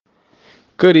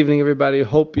Good evening, everybody.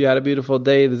 Hope you had a beautiful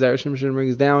day. The Shemesh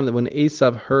brings down that when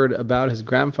Esav heard about his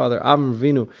grandfather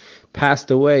Avinu passed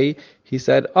away, he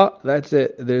said, "Oh, that's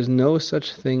it. There's no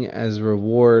such thing as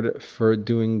reward for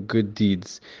doing good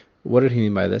deeds." What did he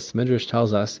mean by this? Midrash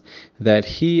tells us that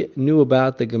he knew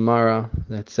about the Gemara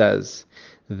that says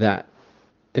that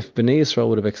if Bnei Yisrael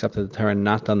would have accepted the Torah and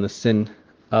not done the sin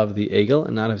of the Egel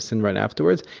and not have sinned right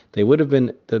afterwards, the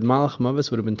Malach Mavis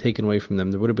would have been taken away from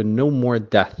them. There would have been no more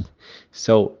death.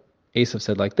 So Esav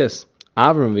said like this: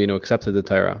 Avram Avinu accepted the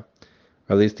Torah,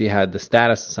 or at least he had the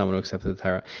status of someone who accepted the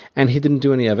Torah, and he didn't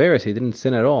do any averis, he didn't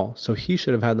sin at all. So he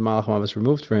should have had the Malach Mavis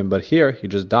removed for him, but here he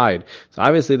just died. So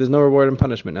obviously there's no reward and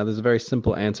punishment. Now there's a very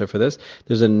simple answer for this.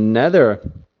 There's another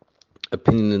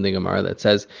opinion in the Gemara that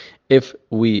says if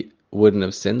we wouldn't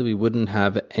have sinned, we wouldn't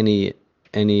have the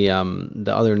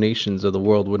other nations of the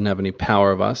world wouldn't have any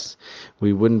power of us.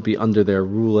 We wouldn't be under their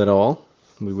rule at all.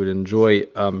 We would enjoy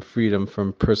freedom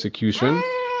from persecution.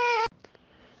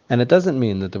 And it doesn't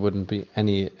mean that there wouldn't be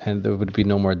any, and there would be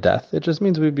no more death. It just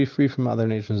means we'd be free from other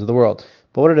nations of the world.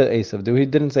 But what did Esav do? He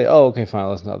didn't say, "Oh, okay, fine,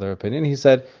 listen to other opinion." He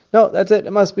said, "No, that's it.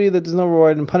 It must be that there's no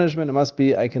reward and punishment. It must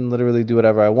be I can literally do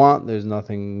whatever I want. There's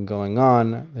nothing going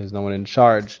on. There's no one in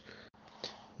charge."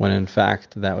 When in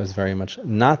fact that was very much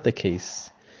not the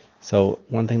case. So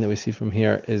one thing that we see from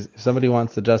here is if somebody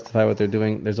wants to justify what they're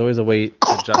doing, there's always a way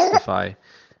to justify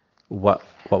what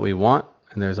we want,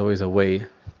 and there's always a way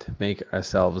to make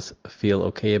ourselves feel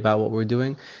okay about what we're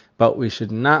doing. But we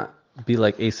should not be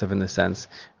like Esav in the sense.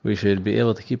 We should be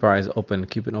able to keep our eyes open,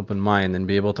 keep an open mind, and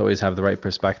be able to always have the right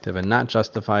perspective and not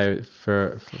justify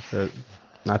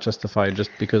just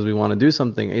because we want to do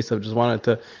something. Esav just wanted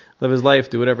to live his life,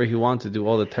 do whatever he wanted, do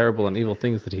all the terrible and evil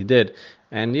things that he did.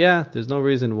 And yeah, there's no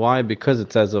reason why, because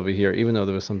it says over here, even though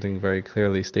there was something very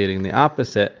clearly stating the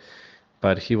opposite,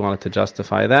 but he wanted to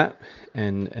justify that.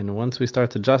 And once we start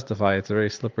to justify, it's a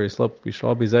very slippery slope. We should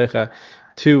all be zeicha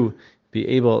to be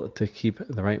able to keep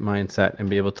the right mindset and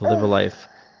be able to live a life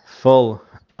full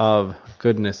of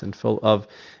goodness and full of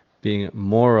being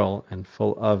moral and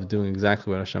full of doing exactly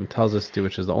what Hashem tells us to do,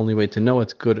 which is the only way to know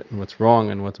what's good and what's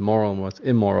wrong and what's moral and what's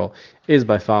immoral is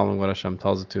by following what Hashem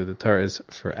tells us to. The Torah is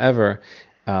forever,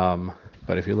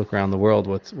 but if you look around the world,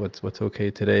 what's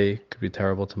okay today could be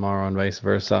terrible tomorrow and vice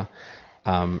versa.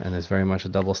 And there's very much a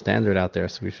double standard out there,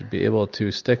 so we should be able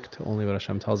to stick to only what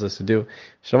Hashem tells us to do.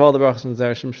 Everyone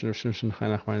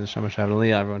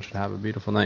should have a beautiful night.